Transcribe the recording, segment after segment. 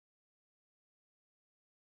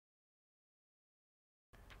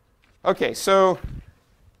OK, so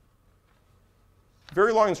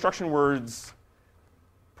very long instruction words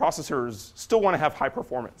processors still want to have high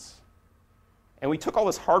performance. And we took all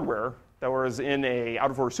this hardware that was in a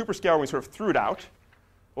out-of-order superscalar, and we sort of threw it out.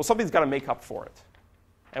 Well, something's got to make up for it.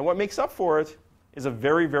 And what makes up for it is a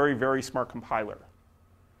very, very, very smart compiler.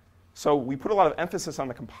 So we put a lot of emphasis on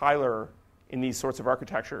the compiler in these sorts of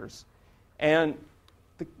architectures. And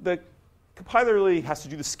the compiler really has to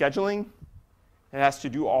do the scheduling. It has to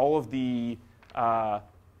do all of the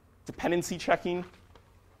dependency checking.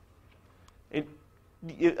 It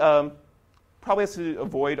probably has to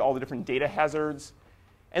avoid all the different data hazards.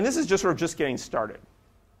 And this is just sort of just getting started.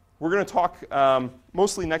 We're going to talk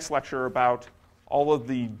mostly next lecture about all of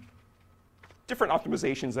the different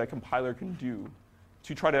optimizations that a compiler can do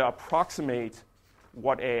to try to approximate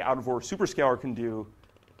what a out-of-order superscalar can do,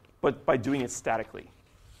 but by doing it statically.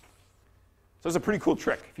 So it's a pretty cool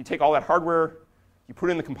trick. If you take all that hardware, you put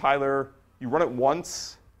it in the compiler, you run it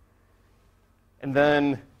once, and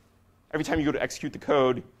then every time you go to execute the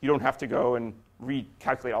code, you don't have to go and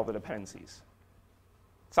recalculate all the dependencies.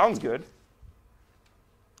 Sounds good.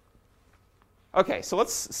 OK, so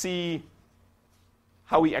let's see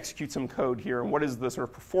how we execute some code here, and what is the sort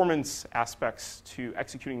of performance aspects to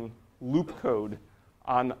executing loop code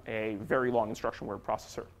on a very long instruction word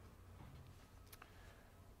processor.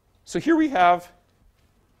 So here we have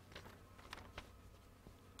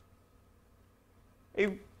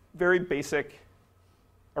a very basic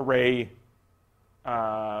array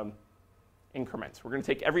increment. We're going to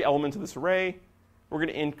take every element of this array. We're going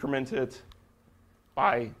to increment it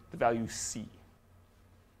by the value c.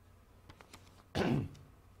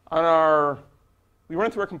 We run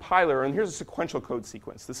it through our compiler, and here's a sequential code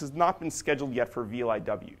sequence. This has not been scheduled yet for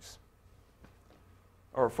VLIWs,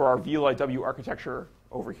 or for our VLIW architecture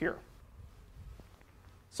over here.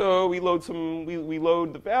 So we load we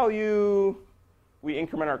load the value. We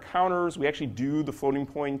increment our counters. We actually do the floating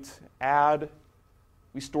point add.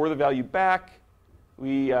 We store the value back.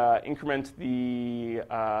 We increment the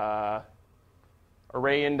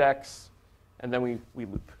array index, and then we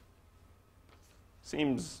loop.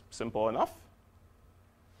 Seems simple enough.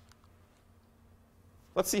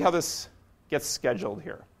 Let's see how this gets scheduled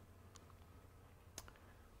here.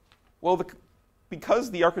 Well,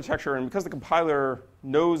 because the architecture and because the compiler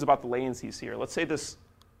knows about the latencies here, let's say this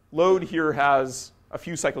load here has a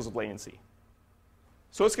few cycles of latency.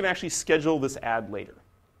 So it's going to actually schedule this add later.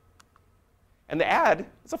 And the add,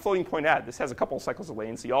 it's a floating point add. This has a couple cycles of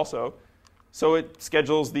latency also. So it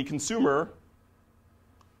schedules the consumer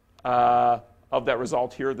of that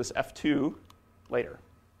result here, this F2, later.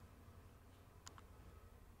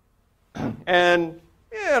 And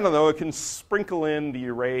I don't know, it can sprinkle in the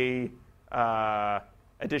array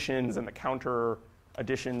additions and the counter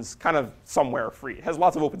additions kind of somewhere free. It has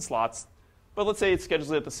lots of open slots. But let's say it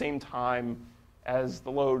schedules it at the same time as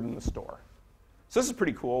the load and the store. So this is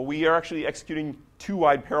pretty cool. We are actually executing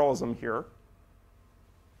two-wide parallelism here.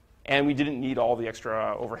 And we didn't need all the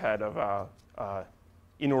extra overhead of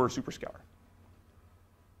in-order superscalar.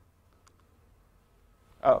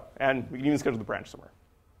 Oh, and we can even schedule the branch somewhere.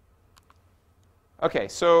 OK,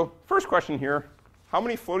 so first question here. How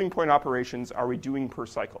many floating point operations are we doing per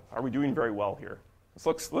cycle? Are we doing very well here?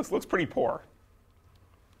 This looks pretty poor.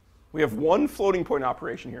 We have one floating point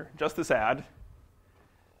operation here, just this add.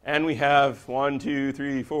 And we have 1, 2,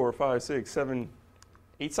 3, 4, 5, 6, 7,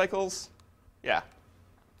 8 cycles. Yeah.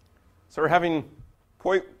 So we're having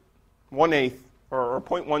 0.18 or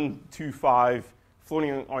 0.125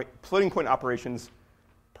 floating point operations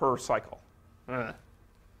per cycle.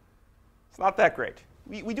 It's not that great.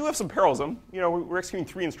 We do have some parallelism. We're executing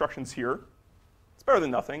 3 instructions here. It's better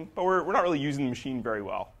than nothing, but we're not really using the machine very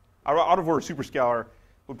well. Our out-of-order superscalar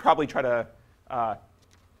would probably try to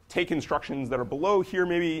take instructions that are below here,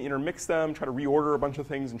 maybe intermix them, try to reorder a bunch of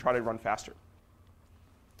things, and try to run faster.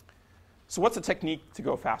 So what's a technique to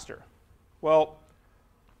go faster? Well,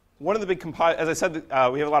 one of the big as I said,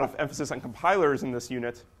 we have a lot of emphasis on compilers in this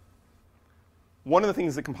unit. One of the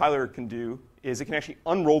things the compiler can do is it can actually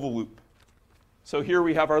unroll the loop. So here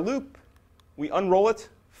we have our loop. We unroll it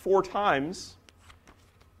 4 times.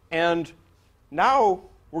 And now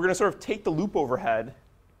we're going to sort of take the loop overhead,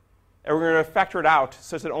 and we're going to factor it out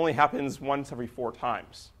such that it only happens once every 4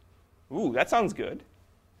 times. Ooh, that sounds good.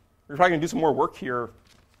 We're probably going to do some more work here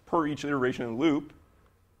per each iteration in the loop.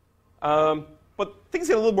 But things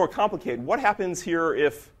get a little more complicated. What happens here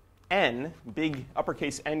if n, big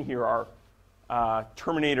uppercase N here, our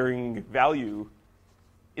terminating value,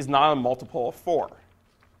 is not a multiple of 4?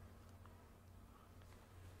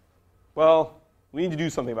 Well, we need to do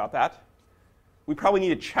something about that. We probably need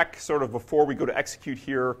to check sort of before we go to execute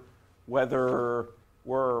here whether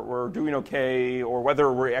we're doing OK, or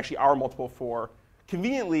whether we actually are a multiple of 4.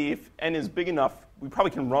 Conveniently, if n is big enough, we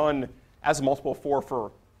probably can run as a multiple of 4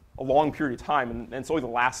 for a long period of time, and it's only the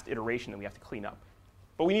last iteration that we have to clean up.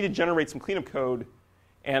 But we need to generate some cleanup code,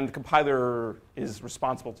 and the compiler is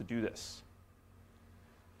responsible to do this.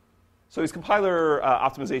 So these compiler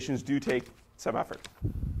optimizations do take some effort.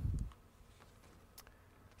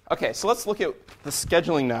 OK, so let's look at the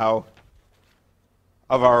scheduling now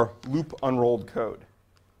of our loop unrolled code.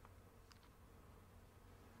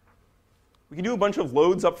 We can do a bunch of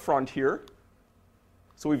loads up front here.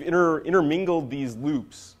 So we've intermingled these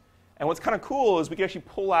loops. And what's kind of cool is we can actually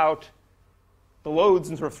pull out the loads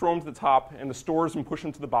and sort of throw them to the top, and the stores and push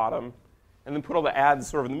them to the bottom, and then put all the adds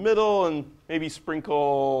sort of in the middle, and maybe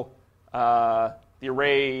sprinkle the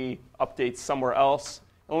array updates somewhere else.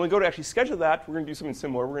 And when we go to actually schedule that, we're going to do something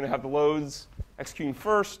similar. We're going to have the loads executing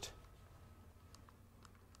first,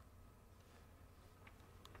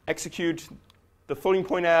 execute the floating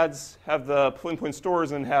point adds, have the floating point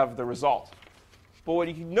stores, and have the result. But what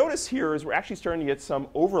you can notice here is we're actually starting to get some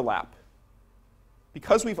overlap.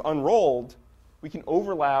 Because we've unrolled, we can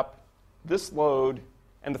overlap this load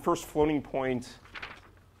and the first floating point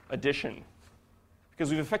addition, because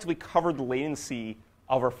we've effectively covered the latency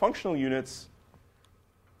of our functional units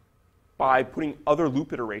by putting other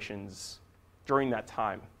loop iterations during that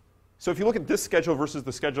time. So if you look at this schedule versus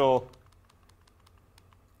the schedule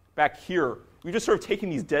back here, we've just sort of taken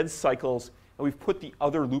these dead cycles and we've put the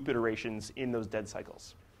other loop iterations in those dead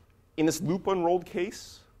cycles. In this loop unrolled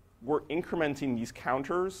case, we're incrementing these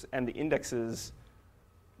counters and the indexes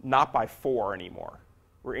not by 4 anymore.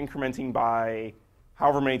 We're incrementing by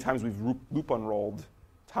however many times we've loop unrolled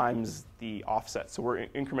times the offset. So we're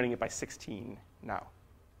incrementing it by 16 now.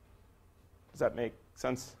 Does that make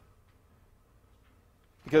sense?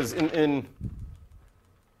 Because in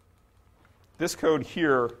this code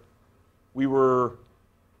here, we were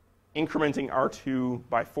incrementing R2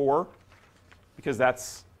 by 4, because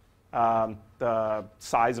that's the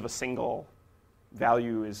size of a single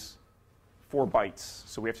value is 4 bytes.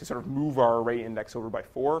 So we have to sort of move our array index over by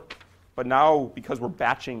 4. But now, because we're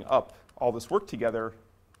batching up all this work together,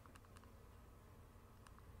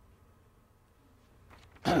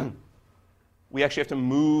 we actually have to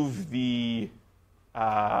move the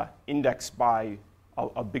index by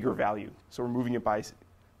a bigger value. So we're moving it by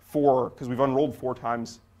 4, because we've unrolled 4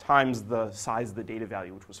 times the size of the data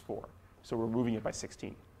value, which was 4. So we're moving it by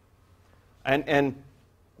 16. And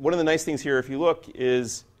one of the nice things here, if you look,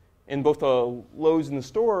 is in both the loads and the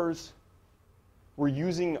stores, we're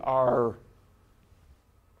using our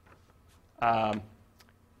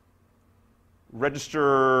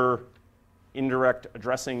register indirect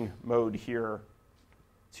addressing mode here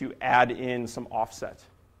to add in some offset.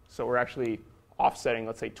 So we're actually offsetting,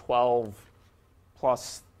 let's say, 12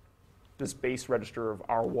 plus this base register of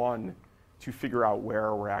R1 to figure out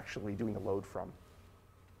where we're actually doing the load from.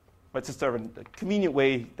 But it's just sort of a convenient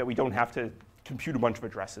way that we don't have to compute a bunch of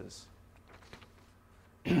addresses.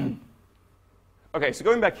 OK, so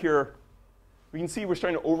going back here, we can see we're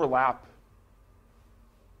starting to overlap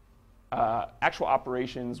actual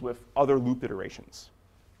operations with other loop iterations.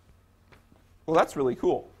 Well, that's really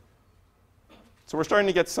cool. So we're starting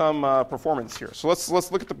to get some performance here. So let's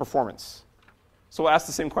look at the performance. So we'll ask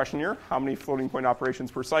the same question here. How many floating point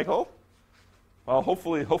operations per cycle? Well,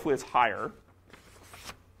 hopefully it's higher.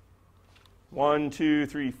 1, 2,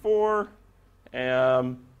 3, 4.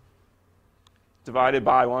 Divided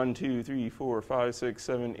by 1, 2, 3, 4, 5, 6,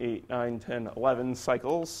 7, 8, 9, 10, 11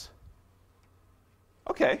 cycles.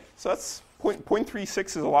 OK, so that's 0.36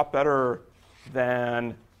 is a lot better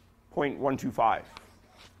than 0.125. So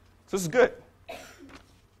this is good.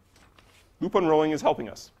 Loop unrolling is helping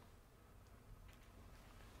us.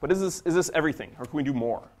 But is this everything, or can we do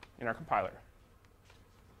more in our compiler?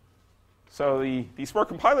 So the smart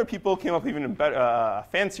compiler people came up with even a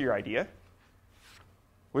fancier idea,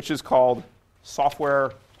 which is called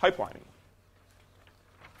software pipelining.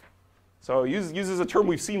 So it uses a term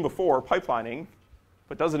we've seen before, pipelining,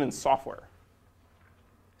 but does it in software.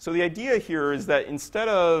 So the idea here is that instead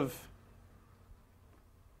of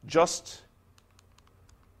just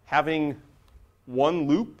having one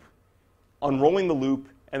loop, unrolling the loop,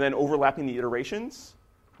 and then overlapping the iterations,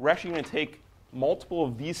 we're actually going to take multiple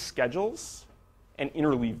of these schedules and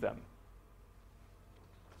interleave them,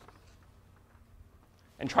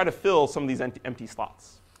 and try to fill some of these empty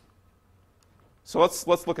slots. So let's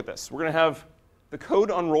look at this. We're going to have the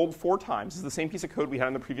code unrolled 4 times. This is the same piece of code we had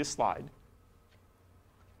on the previous slide.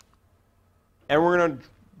 And we're going to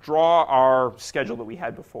draw our schedule that we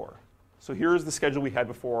had before. So here's the schedule we had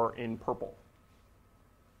before in purple.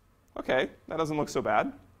 Okay, that doesn't look so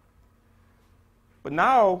bad. But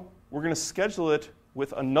now we're going to schedule it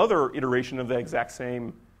with another iteration of the exact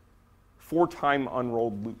same 4-time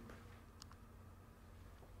unrolled loop,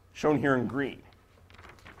 shown here in green.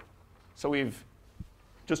 So we've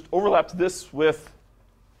just overlapped this with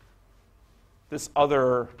this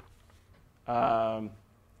other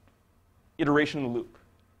iteration of the loop.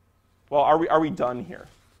 Well, are we done here?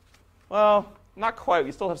 Well, not quite.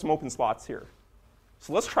 We still have some open slots here.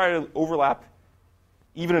 So let's try to overlap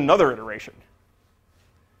even another iteration,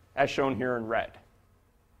 as shown here in red.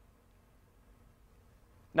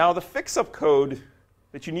 Now, the fix-up code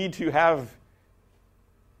that you need to have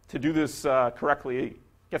to do this correctly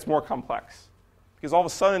gets more complex, because all of a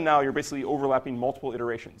sudden now you're basically overlapping multiple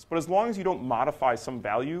iterations. But as long as you don't modify some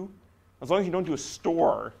value, as long as you don't do a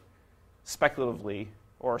store speculatively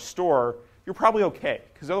or a store, you're probably OK,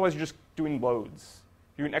 because otherwise you're just doing loads.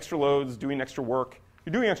 You're doing extra loads, doing extra work.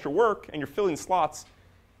 You're doing extra work, and you're filling slots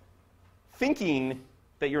thinking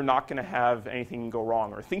that you're not going to have anything go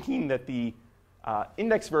wrong, or thinking that the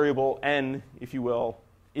index variable n, if you will,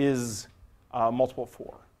 is multiple of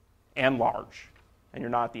 4 and large, and you're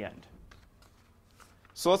not at the end.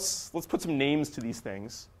 So let's put some names to these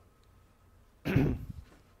things.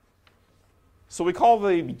 So we call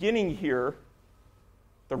the beginning here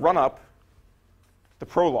the run-up, the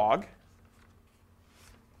prologue.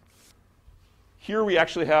 Here we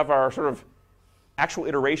actually have our sort of actual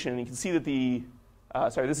iteration. You can see that the,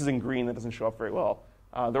 sorry, this is in green. That doesn't show up very well.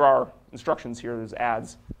 There are instructions here. There's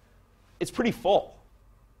adds. It's pretty full.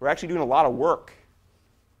 We're actually doing a lot of work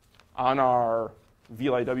on our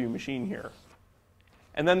VLIW machine here.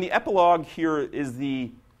 And then the epilogue here is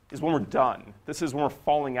when we're done. This is when we're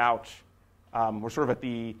falling out. We're sort of at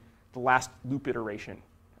the last loop iteration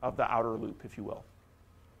of the outer loop, if you will.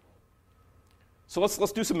 So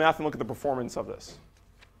let's do some math and look at the performance of this.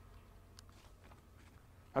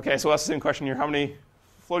 OK, so that's the same question here. How many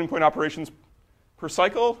floating point operations per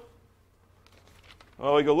cycle?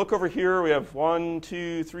 Well, we go look over here. We have 1,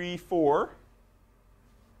 2, 3, 4.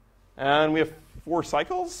 And we have 4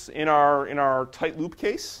 cycles in our tight loop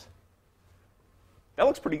case. That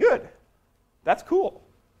looks pretty good. That's cool.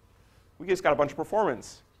 We just got a bunch of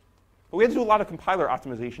performance. But we had to do a lot of compiler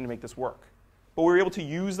optimization to make this work. But we were able to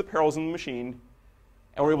use the parallels in the machine,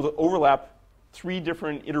 and we were able to overlap 3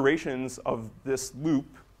 different iterations of this loop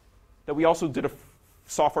that we also did a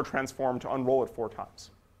software transform to unroll it 4 times.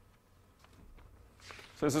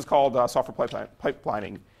 So this is called software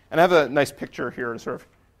pipelining. And I have a nice picture here to sort of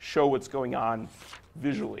show what's going on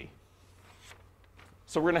visually.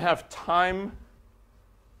 So we're going to have time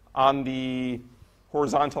on the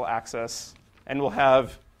horizontal axis, and we'll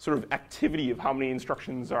have sort of activity of how many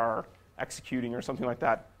instructions are executing or something like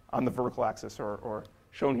that on the vertical axis, or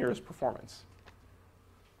shown here as performance.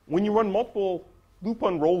 When you run multiple loop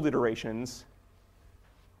unrolled iterations,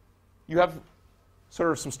 you have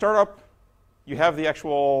sort of some startup. You have the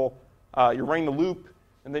actual, you're running the loop,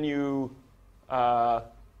 and then you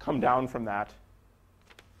come down from that.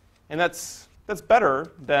 And that's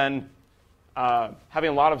better than having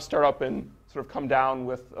a lot of startup and sort of come down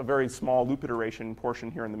with a very small loop iteration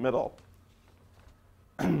portion here in the middle.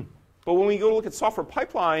 But when we go to look at software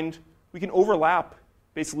pipelined, we can overlap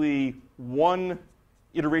basically one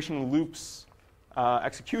iteration of loops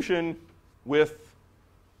execution with,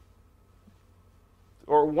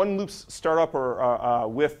 or one loop's startup or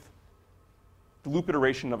with the loop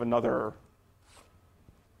iteration of another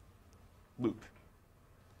loop.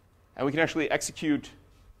 And we can actually execute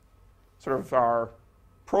sort of our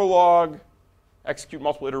prologue, execute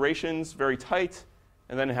multiple iterations very tight,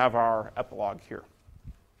 and then have our epilogue here.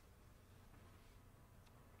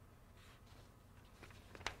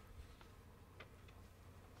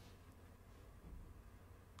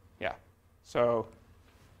 Yeah, so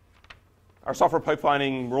our software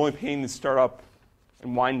pipelining, we're only paying the startup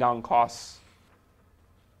and wind down costs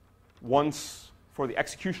once for the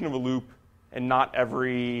execution of a loop and not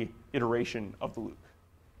every iteration of the loop.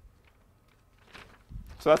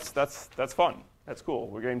 So that's fun. That's cool.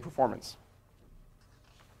 We're getting performance.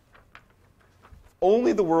 If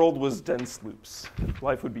only the world was dense loops,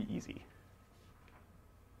 life would be easy.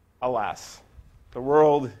 Alas, the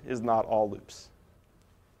world is not all loops.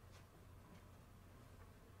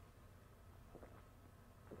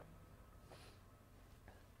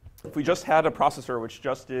 If we just had a processor which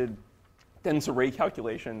just did dense array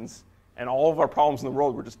calculations, and all of our problems in the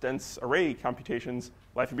world were just dense array computations,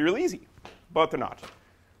 life would be really easy. But they're not.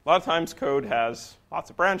 A lot of times code has lots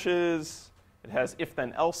of branches. It has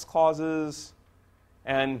if-then-else clauses.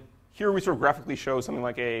 And here we sort of graphically show something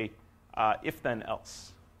like a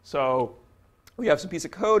if-then-else. So we have some piece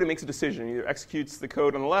of code, it makes a decision. It either executes the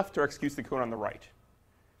code on the left or executes the code on the right,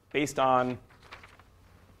 based on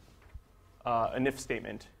an if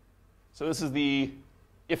statement. So this is the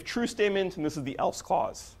if true statement, and this is the else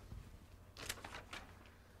clause.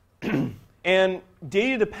 And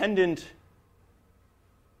data-dependent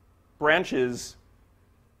branches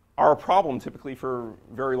are a problem typically for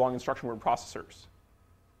very long instruction word processors.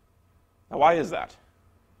 Now, why is that?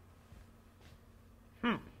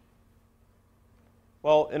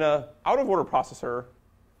 Well, in an out-of-order processor,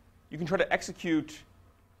 you can try to execute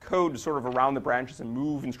code sort of around the branches and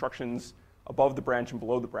move instructions above the branch and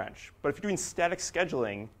below the branch. But if you're doing static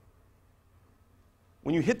scheduling,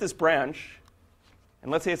 when you hit this branch,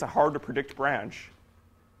 and let's say it's a hard-to-predict branch,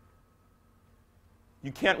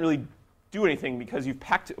 you can't really do anything because you've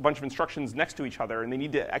packed a bunch of instructions next to each other, and they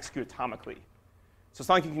need to execute atomically. So it's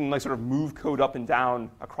not like you can sort of move code up and down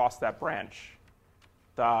across that branch.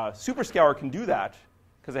 The superscaler can do that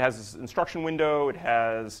because it has this instruction window, it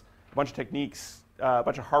has a bunch of techniques, a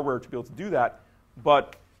bunch of hardware to be able to do that.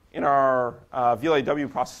 But in our VLAW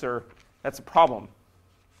processor, that's a problem.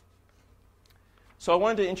 So I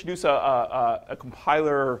wanted to introduce a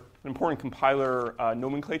compiler, an important compiler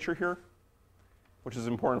nomenclature here, which is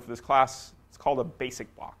important for this class. It's called a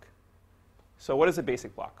basic block. So what is a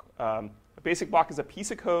basic block? A basic block is a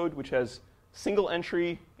piece of code which has single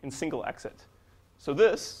entry and single exit. So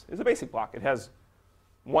this is a basic block. It has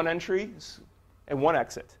one entry and one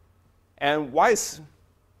exit. And why is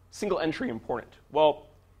single entry important? Well,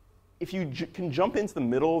 if you can jump into the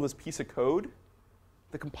middle of this piece of code,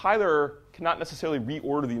 the compiler cannot necessarily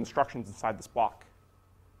reorder the instructions inside this block.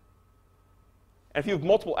 And if you have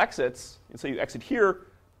multiple exits, and say you exit here,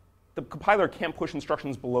 the compiler can't push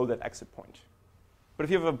instructions below that exit point. But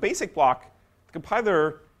if you have a basic block, the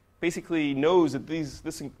compiler basically knows that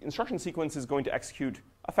this instruction sequence is going to execute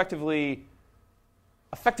effectively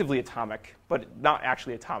atomic, but not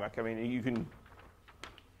actually atomic. I mean, you can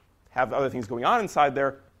have other things going on inside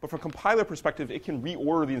there, but from a compiler perspective, it can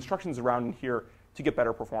reorder the instructions around in here to get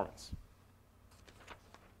better performance.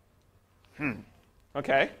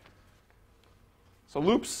 OK. So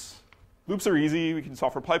loops are easy. We can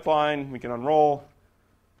solve for pipeline. We can unroll.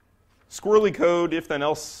 Squirrely code, if then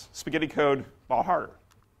else, spaghetti code, a lot harder.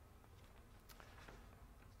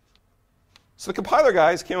 So the compiler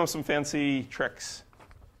guys came up with some fancy tricks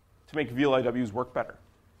to make VLIWs work better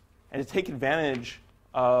and to take advantage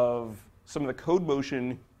of some of the code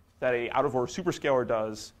motion that a out-of-order superscaler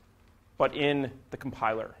does, but in the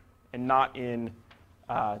compiler and not in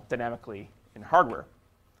dynamically in hardware.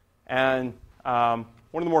 And one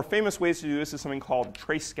of the more famous ways to do this is something called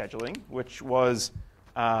trace scheduling, which was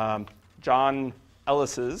John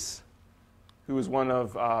Ellis's, who was one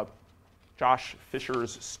of Josh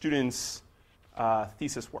Fisher's students'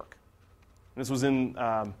 thesis work. And this was in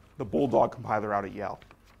the Bulldog compiler out at Yale.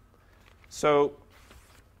 So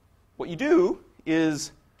what you do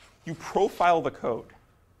is you profile the code.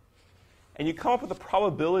 And you come up with the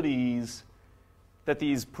probabilities that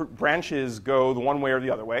these branches go the one way or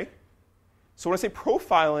the other way. So when I say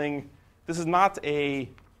profiling, this is not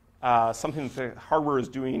something that the hardware is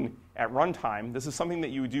doing at runtime. This is something that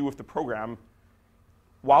you do with the program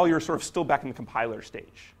while you're sort of still back in the compiler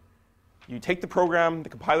stage. You take the program, the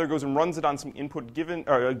compiler goes and runs it on some given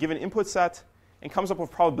input set, and comes up with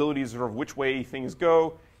probabilities of which way things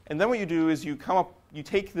go. And then what you do is you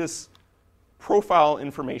take this profile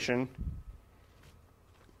information,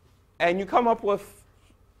 and you come up with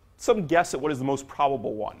some guess at what is the most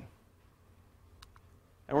probable one.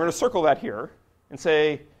 And we're going to circle that here and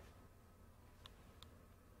say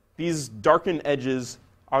these darkened edges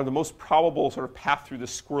are the most probable sort of path through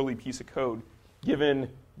this squirrely piece of code, given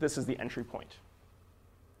this is the entry point.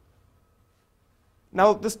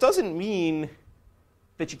 Now, this doesn't mean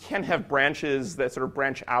that you can't have branches that sort of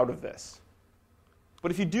branch out of this.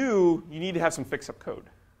 But if you do, you need to have some fix-up code.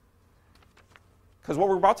 Because what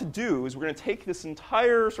we're about to do is we're going to take this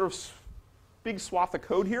entire sort of big swath of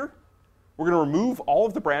code here. We're going to remove all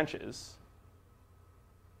of the branches.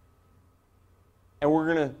 And we're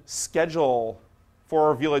going to schedule for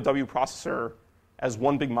our VLAW processor as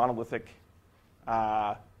one big monolithic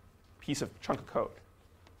piece of chunk of code.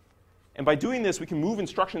 And by doing this, we can move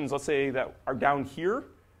instructions, let's say, that are down here,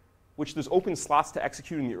 which there's open slots to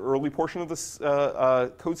execute in the early portion of this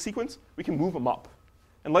code sequence. We can move them up.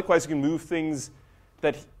 And likewise, you can move things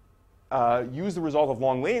that use the result of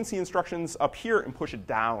long latency instructions up here and push it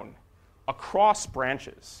down across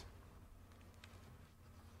branches.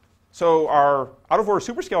 So our out-of-order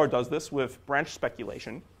superscaler does this with branch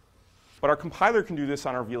speculation. But our compiler can do this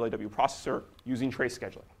on our VLAW processor using trace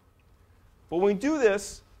scheduling. But when we do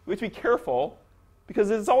this, we have to be careful because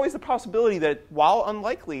there's always the possibility that, while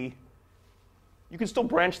unlikely, you can still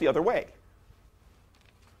branch the other way.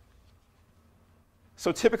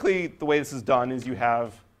 So typically, the way this is done is you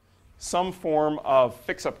have some form of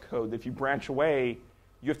fix-up code that if you branch away,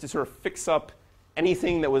 you have to sort of fix up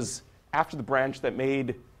anything that was after the branch that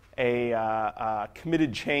made a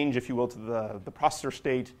committed change, if you will, to the processor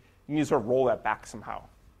state. You need to sort of roll that back somehow.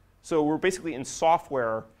 So we're basically in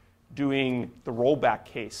software doing the rollback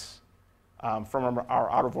case from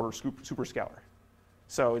our out-of-order superscalar.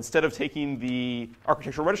 So instead of taking the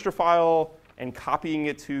architectural register file and copying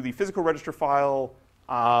it to the physical register file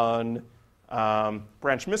on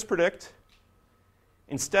branch mispredict,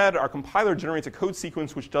 instead our compiler generates a code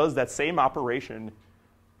sequence which does that same operation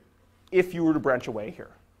if you were to branch away here.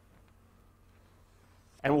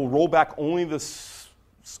 And we'll roll back only the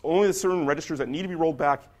certain registers that need to be rolled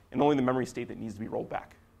back and only the memory state that needs to be rolled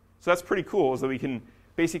back. So that's pretty cool, is that we can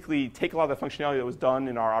basically take a lot of the functionality that was done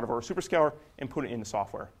in our out-of-order superscalar and put it into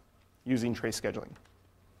software using trace scheduling.